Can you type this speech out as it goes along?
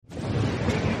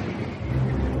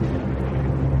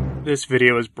This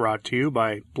video is brought to you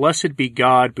by Blessed Be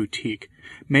God Boutique,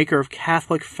 maker of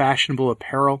Catholic fashionable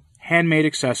apparel, handmade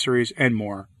accessories, and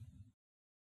more.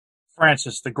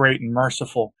 Francis the Great and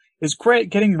Merciful is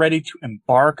getting ready to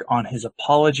embark on his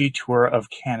apology tour of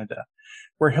Canada,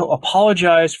 where he'll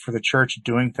apologize for the church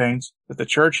doing things that the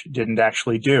church didn't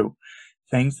actually do,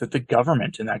 things that the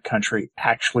government in that country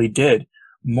actually did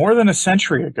more than a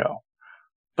century ago,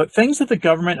 but things that the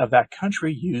government of that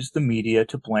country used the media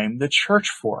to blame the church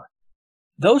for.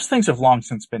 Those things have long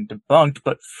since been debunked,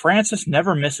 but Francis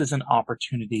never misses an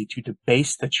opportunity to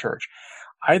debase the church,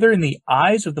 either in the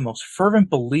eyes of the most fervent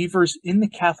believers in the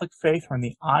Catholic faith or in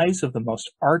the eyes of the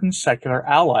most ardent secular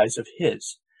allies of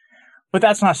his. But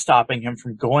that's not stopping him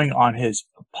from going on his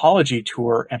apology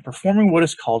tour and performing what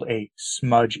is called a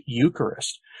smudge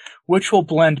Eucharist, which will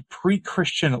blend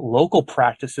pre-Christian local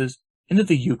practices into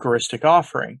the Eucharistic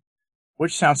offering,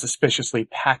 which sounds suspiciously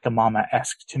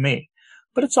Pachamama-esque to me,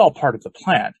 but it's all part of the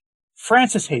plan.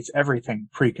 Francis hates everything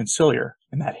preconciliar,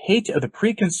 and that hate of the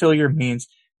preconciliar means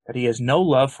that he has no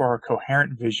love for a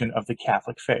coherent vision of the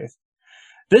Catholic faith.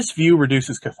 This view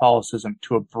reduces Catholicism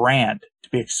to a brand to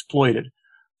be exploited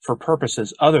for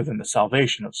purposes other than the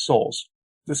salvation of souls.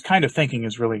 This kind of thinking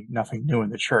is really nothing new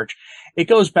in the Church. It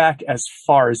goes back as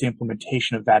far as the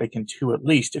implementation of Vatican II at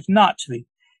least, if not to the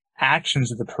actions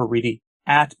of the Pariti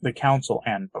at the Council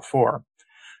and before.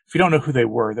 If you don't know who they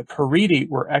were, the Pariti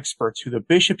were experts who the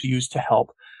bishops used to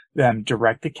help them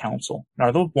direct the Council, and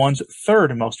are the ones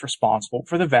third most responsible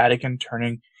for the Vatican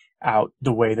turning out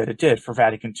the way that it did for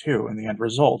Vatican II in the end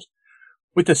result,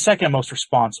 with the second most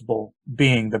responsible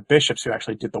being the bishops who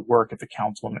actually did the work at the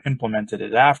Council and implemented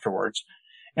it afterwards.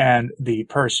 And the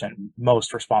person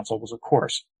most responsible was, of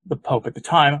course, the Pope at the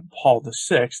time, Paul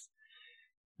VI,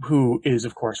 who is,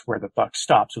 of course, where the buck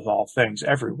stops with all things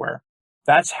everywhere.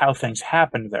 That's how things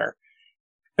happened there.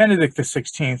 Benedict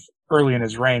XVI, early in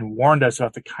his reign, warned us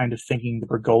about the kind of thinking the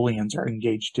Bergoglians are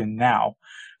engaged in now.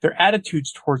 Their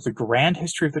attitudes towards the grand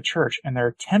history of the Church and their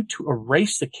attempt to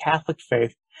erase the Catholic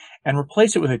faith and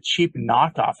replace it with a cheap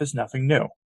knockoff is nothing new.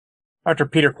 Dr.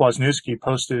 Peter Kwasniewski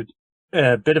posted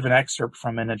a bit of an excerpt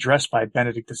from an address by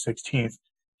Benedict XVI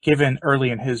given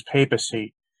early in his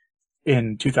papacy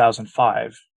in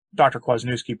 2005. Dr.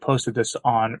 Kwasniewski posted this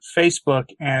on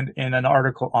Facebook and in an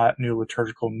article on New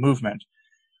Liturgical Movement.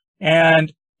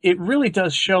 And it really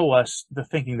does show us the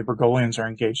thinking the Bergoglians are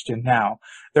engaged in now.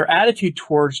 Their attitude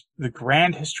towards the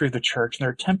grand history of the Church and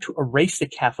their attempt to erase the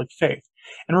Catholic faith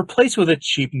and replace it with a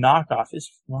cheap knockoff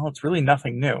is, well, it's really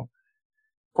nothing new.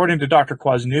 According to Dr.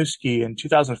 Kwasniewski, in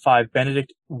 2005,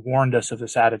 Benedict warned us of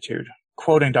this attitude,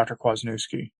 quoting Dr.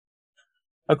 Kwasniewski.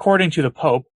 According to the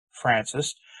Pope,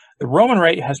 Francis, the Roman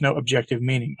Rite has no objective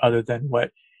meaning other than what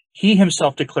he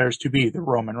himself declares to be the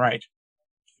Roman Rite.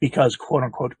 Because,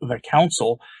 quote-unquote, the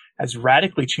Council has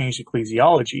radically changed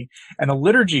ecclesiology, and the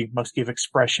liturgy must give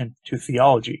expression to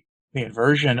theology, the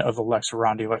inversion of the lex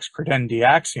orandi, lex credendi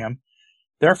axiom.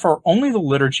 Therefore, only the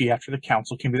liturgy after the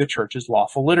Council can be the Church's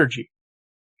lawful liturgy.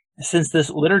 Since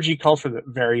this liturgy calls for the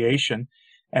variation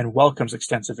and welcomes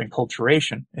extensive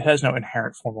enculturation, it has no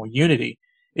inherent formal unity.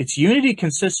 Its unity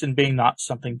consists in being not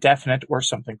something definite or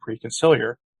something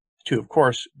preconciliar. The two, of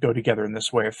course, go together in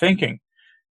this way of thinking.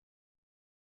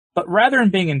 But rather in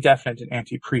being indefinite and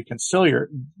anti-preconciliar,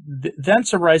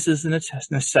 thence arises the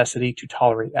necessity to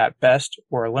tolerate at best,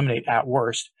 or eliminate at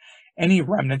worst, any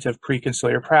remnant of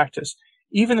preconciliar practice,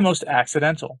 even the most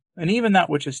accidental, and even that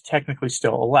which is technically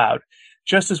still allowed,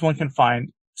 just as one can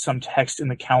find some text in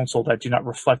the Council that do not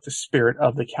reflect the spirit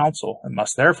of the Council, and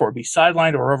must therefore be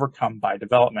sidelined or overcome by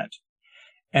development.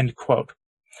 End quote.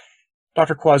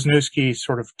 Dr. Kwasniewski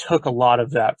sort of took a lot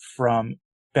of that from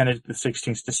Benedict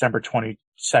XVI's December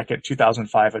 22nd,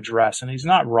 2005 address, and he's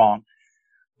not wrong.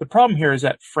 The problem here is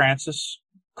that Francis,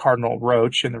 Cardinal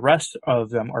Roche, and the rest of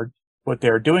them are what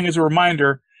they're doing is a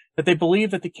reminder that they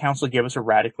believe that the Council gave us a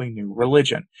radically new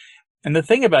religion. And the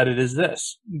thing about it is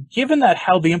this: given that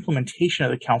how the implementation of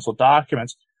the Council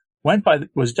documents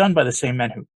was done by the same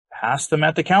men who passed them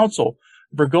at the Council,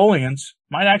 the Bergoglians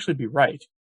might actually be right.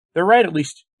 They're right, at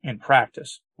least in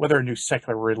practice. Whether a new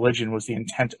secular religion was the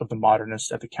intent of the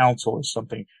modernists at the Council is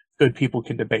something good people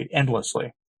can debate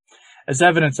endlessly. As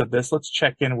evidence of this, let's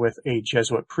check in with a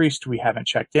Jesuit priest we haven't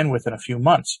checked in with in a few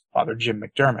months, Father Jim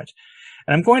McDermott.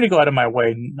 And I'm going to go out of my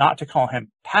way not to call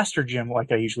him Pastor Jim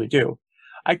like I usually do.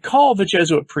 I call the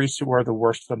Jesuit priests who are the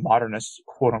worst of the modernists,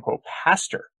 quote-unquote,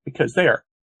 pastor, because they are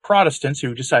Protestants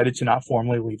who decided to not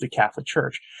formally leave the Catholic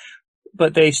Church.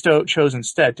 But they chose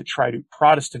instead to try to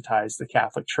Protestantize the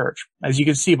Catholic Church, as you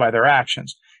can see by their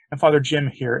actions. And Father Jim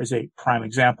here is a prime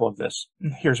example of this.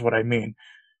 Here's what I mean.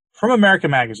 From America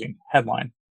Magazine,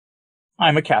 headline,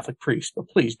 I'm a Catholic priest, but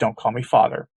please don't call me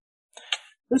Father.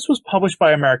 This was published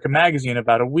by America Magazine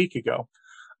about a week ago.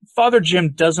 Father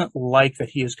Jim doesn't like that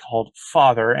he is called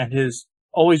Father and has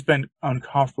always been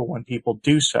uncomfortable when people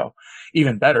do so.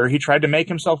 Even better, he tried to make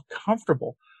himself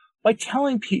comfortable by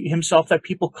telling himself that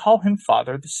people call him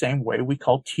Father the same way we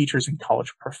call teachers in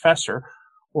college professor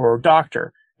or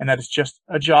doctor, and that it's just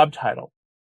a job title,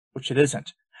 which it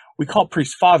isn't. We call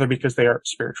priests Father because they are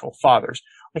spiritual fathers,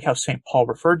 like how St. Paul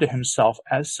referred to himself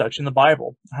as such in the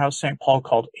Bible, how St. Paul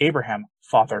called Abraham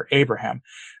Father Abraham.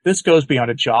 This goes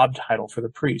beyond a job title for the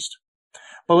priest.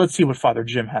 But let's see what Father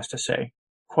Jim has to say.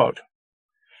 Quote,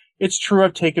 "It's true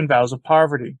I've taken vows of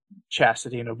poverty,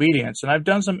 chastity, and obedience, and I've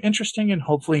done some interesting and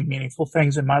hopefully meaningful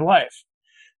things in my life.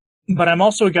 But I'm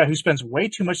also a guy who spends way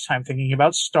too much time thinking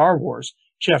about Star Wars,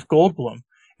 Jeff Goldblum,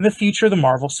 and the future of the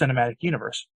Marvel Cinematic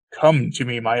Universe. Come to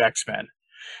me, my X-Men.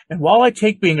 And while I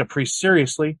take being a priest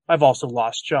seriously, I've also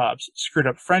lost jobs, screwed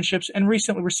up friendships, and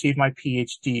recently received my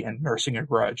PhD in nursing a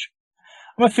grudge.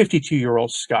 I'm a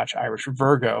 52-year-old Scotch-Irish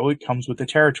Virgo. It comes with the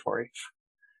territory.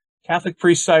 Catholic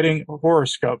priest citing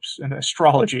horoscopes and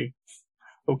astrology.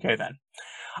 Okay, then.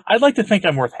 I'd like to think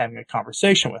I'm worth having a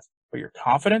conversation with, but your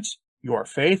confidence, your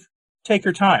faith, take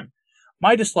your time.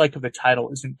 My dislike of the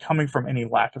title isn't coming from any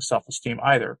lack of self-esteem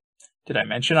either. Did I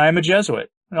mention I am a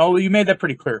Jesuit? No, you made that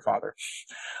pretty clear, Father.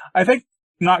 I think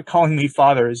not calling me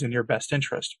Father is in your best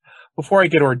interest. Before I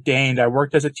get ordained, I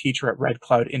worked as a teacher at Red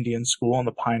Cloud Indian School on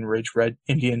the Pine Ridge Red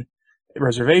Indian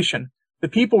Reservation. The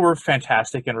people were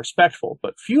fantastic and respectful,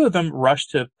 but few of them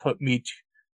rushed to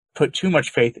put too much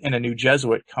faith in a new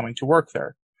Jesuit coming to work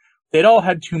there. They'd all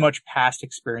had too much past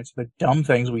experience of the dumb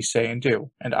things we say and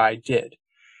do, and I did.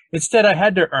 Instead, I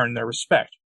had to earn their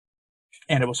respect.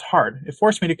 And it was hard. It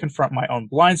forced me to confront my own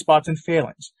blind spots and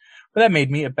failings. But that made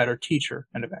me a better teacher,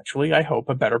 and eventually, I hope,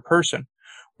 a better person.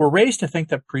 We're raised to think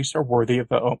that priests are worthy of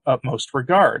the utmost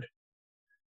regard.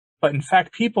 But in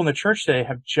fact, people in the church today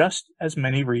have just as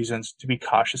many reasons to be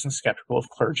cautious and skeptical of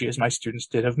clergy as my students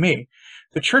did of me.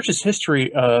 The church's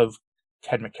history of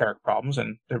Ted McCarrick problems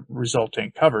and the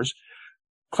resulting covers,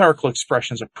 clerical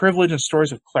expressions of privilege, and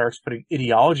stories of clerics putting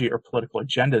ideology or political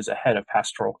agendas ahead of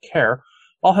pastoral care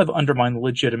all have undermined the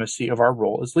legitimacy of our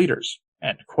role as leaders."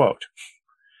 End quote.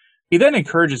 He then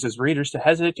encourages his readers to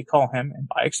hesitate to call him, and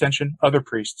by extension, other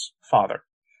priests, Father.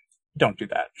 Don't do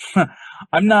that.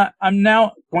 I'm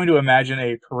now going to imagine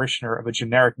a parishioner of a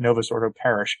generic Novus Ordo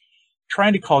parish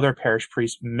trying to call their parish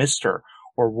priest Mr.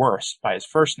 or worse by his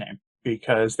first name,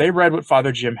 because they read what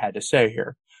Father Jim had to say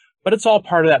here. But it's all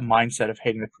part of that mindset of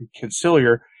hating the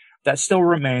conciliar that still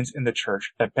remains in the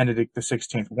church that Benedict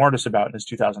XVI warned us about in his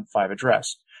 2005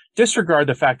 address. Disregard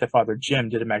the fact that Father Jim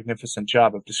did a magnificent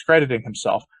job of discrediting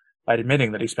himself by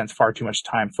admitting that he spends far too much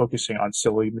time focusing on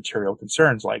silly material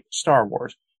concerns like Star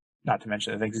Wars, not to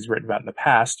mention the things he's written about in the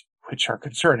past, which are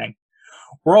concerning.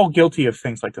 We're all guilty of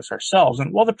things like this ourselves,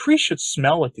 and while the priest should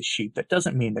smell like the sheep, that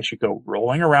doesn't mean they should go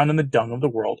rolling around in the dung of the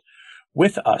world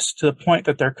with us to the point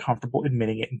that they're comfortable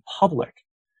admitting it in public.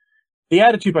 The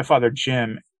attitude by Father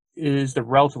Jim is the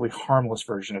relatively harmless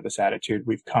version of this attitude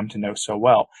we've come to know so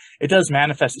well. It does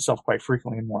manifest itself quite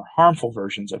frequently in more harmful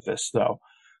versions of this, though,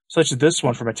 such as this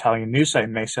one from Italian news site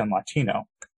Mesa and Latino.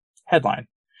 Headline: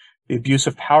 The abuse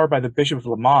of power by the Bishop of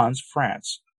Le Mans,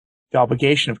 France. The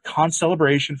obligation of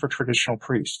concelebration for traditional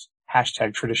priests.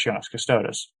 Hashtag Traditionis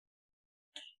Custodes.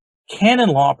 Canon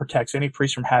law protects any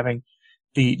priest from having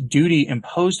the duty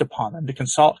imposed upon them to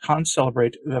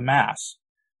concelebrate the Mass.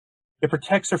 It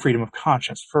protects their freedom of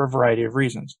conscience for a variety of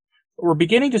reasons. But we're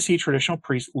beginning to see traditional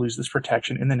priests lose this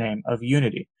protection in the name of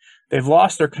unity. They've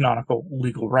lost their canonical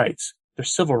legal rights, their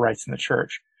civil rights in the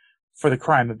church, for the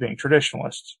crime of being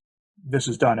traditionalists. This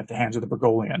is done at the hands of the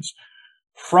Bergoglians.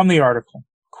 From the article,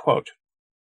 quote,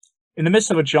 "In the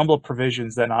midst of a jumble of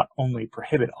provisions that not only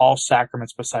prohibit all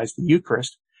sacraments besides the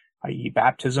Eucharist, i.e.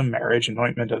 baptism, marriage,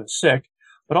 anointment of the sick,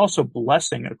 but also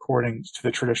blessing according to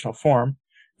the traditional form,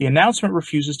 the announcement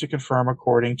refuses to confirm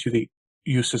according to the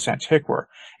usus antiquor,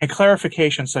 and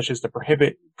clarifications such as the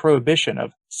prohibition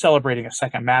of celebrating a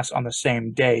second Mass on the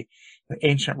same day in the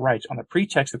ancient rite on the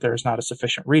pretext that there is not a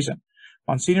sufficient reason.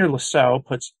 Monsignor Lassalle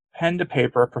puts pen to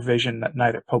paper a provision that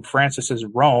neither Pope Francis's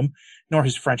Rome nor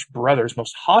his French brothers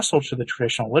most hostile to the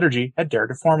traditional liturgy had dared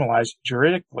to formalize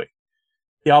juridically.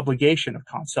 The obligation of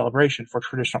concelebration for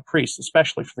traditional priests,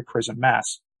 especially for the Chrism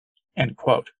Mass." End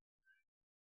quote.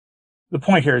 The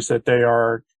point here is that they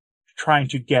are trying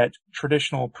to get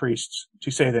traditional priests to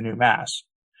say the new Mass.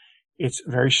 It's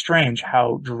very strange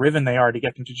how driven they are to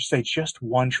get them to just say just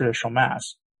one traditional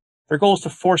Mass. Their goal is to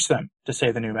force them to say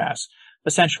the new Mass,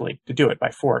 essentially to do it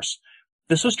by force.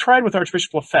 This was tried with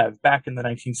Archbishop Lefebvre back in the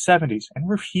 1970s, and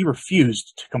he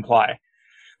refused to comply.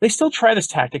 They still try this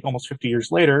tactic almost 50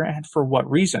 years later, and for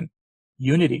what reason?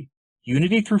 Unity.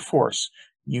 Unity through force.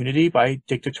 Unity by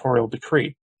dictatorial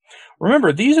decree.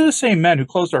 Remember, these are the same men who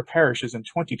closed our parishes in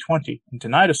 2020 and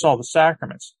denied us all the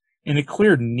sacraments, in a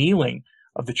clear kneeling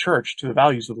of the Church to the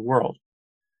values of the world.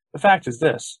 The fact is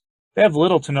this: they have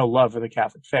little to no love for the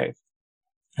Catholic faith.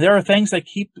 There are things that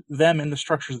keep them in the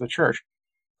structures of the Church,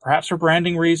 perhaps for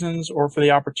branding reasons or for the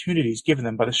opportunities given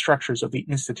them by the structures of the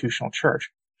institutional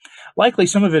Church. Likely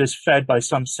some of it is fed by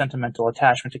some sentimental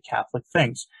attachment to Catholic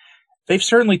things. They've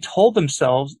certainly told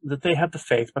themselves that they have the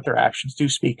faith, but their actions do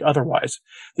speak otherwise.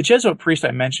 The Jesuit priest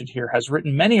I mentioned here has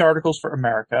written many articles for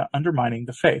America undermining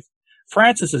the faith.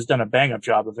 Francis has done a bang-up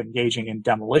job of engaging in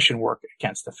demolition work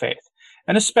against the faith,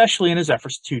 and especially in his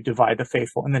efforts to divide the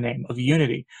faithful in the name of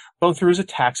unity, both through his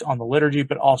attacks on the liturgy,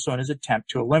 but also in his attempt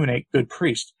to eliminate good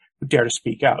priests who dare to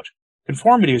speak out.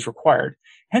 Conformity is required,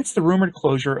 hence the rumored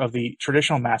closure of the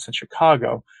traditional Mass in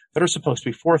Chicago that are supposed to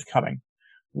be forthcoming.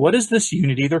 What is this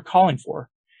unity they're calling for?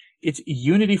 It's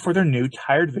unity for their new,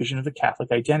 tired vision of the Catholic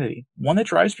identity, one that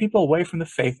drives people away from the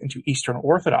faith into Eastern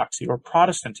Orthodoxy or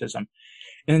Protestantism.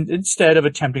 And instead of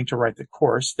attempting to right the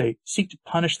course, they seek to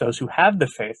punish those who have the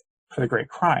faith for the great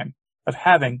crime of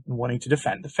having and wanting to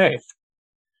defend the faith.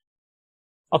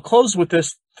 I'll close with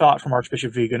this thought from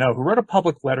Archbishop Vigano, who wrote a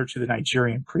public letter to the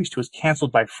Nigerian priest who was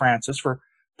canceled by Francis for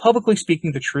publicly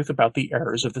speaking the truth about the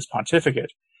errors of this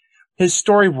pontificate. His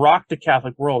story rocked the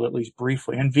Catholic world, at least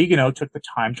briefly, and Vigano took the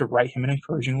time to write him an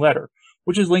encouraging letter,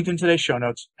 which is linked in today's show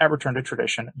notes at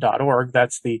returntotradition.org.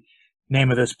 That's the name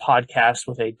of this podcast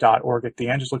with a .org at the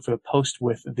end. Just look for the post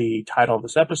with the title of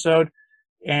this episode,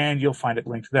 and you'll find it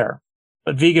linked there.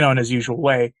 But Vigano, in his usual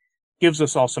way, gives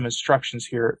us all some instructions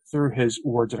here through his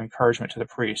words of encouragement to the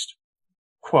priest.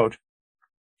 Quote,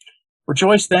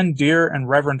 "Rejoice then, dear and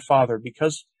reverend Father,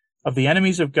 because of the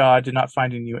enemies of God did not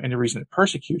find in you any reason to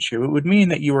persecute you. It would mean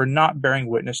that you are not bearing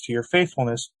witness to your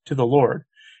faithfulness to the Lord.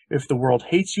 If the world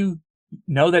hates you,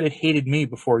 know that it hated me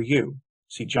before you."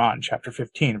 See John chapter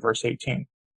 15, verse 18.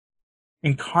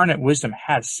 Incarnate wisdom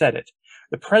has said it.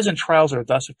 The present trials are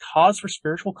thus a cause for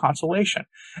spiritual consolation,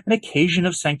 an occasion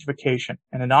of sanctification,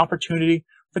 and an opportunity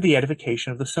for the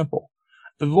edification of the simple.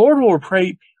 The Lord will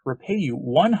repay you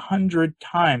 100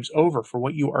 times over for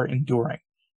what you are enduring.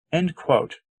 End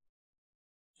quote.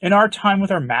 In our time,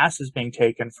 with our masses being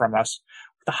taken from us,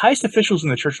 with the highest officials in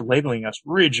the church labeling us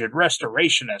rigid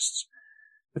restorationists,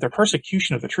 with their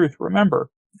persecution of the truth,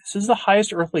 remember, this is the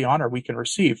highest earthly honor we can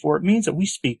receive, for it means that we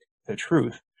speak the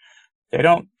truth. They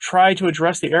don't try to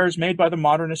address the errors made by the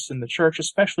modernists in the church,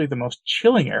 especially the most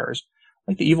chilling errors,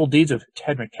 like the evil deeds of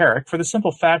Ted McCarrick, for the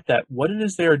simple fact that what it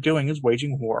is they are doing is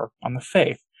waging war on the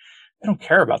faith. They don't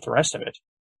care about the rest of it.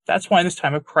 That's why in this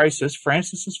time of crisis,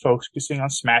 Francis is focusing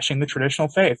on smashing the traditional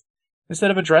faith,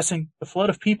 instead of addressing the flood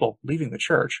of people leaving the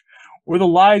church, or the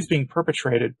lies being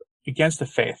perpetrated against the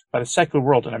faith by the secular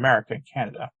world in America and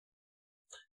Canada.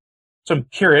 So I'm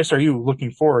curious, are you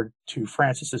looking forward to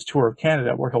Francis's tour of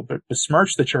Canada, where he'll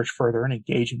besmirch the church further and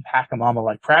engage in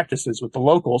Pachamama-like practices with the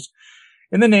locals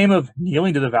in the name of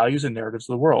kneeling to the values and narratives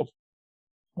of the world?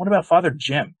 What about Father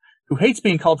Jim, who hates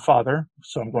being called father,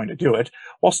 so I'm going to do it,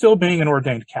 while still being an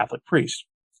ordained Catholic priest?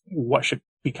 What should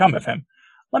become of him?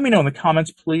 Let me know in the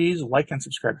comments, please. Like and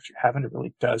subscribe if you haven't. It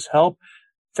really does help.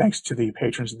 Thanks to the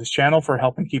patrons of this channel for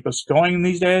helping keep us going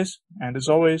these days. And as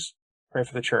always, pray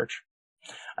for the church.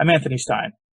 I'm Anthony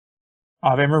Stein.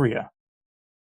 Ave Maria.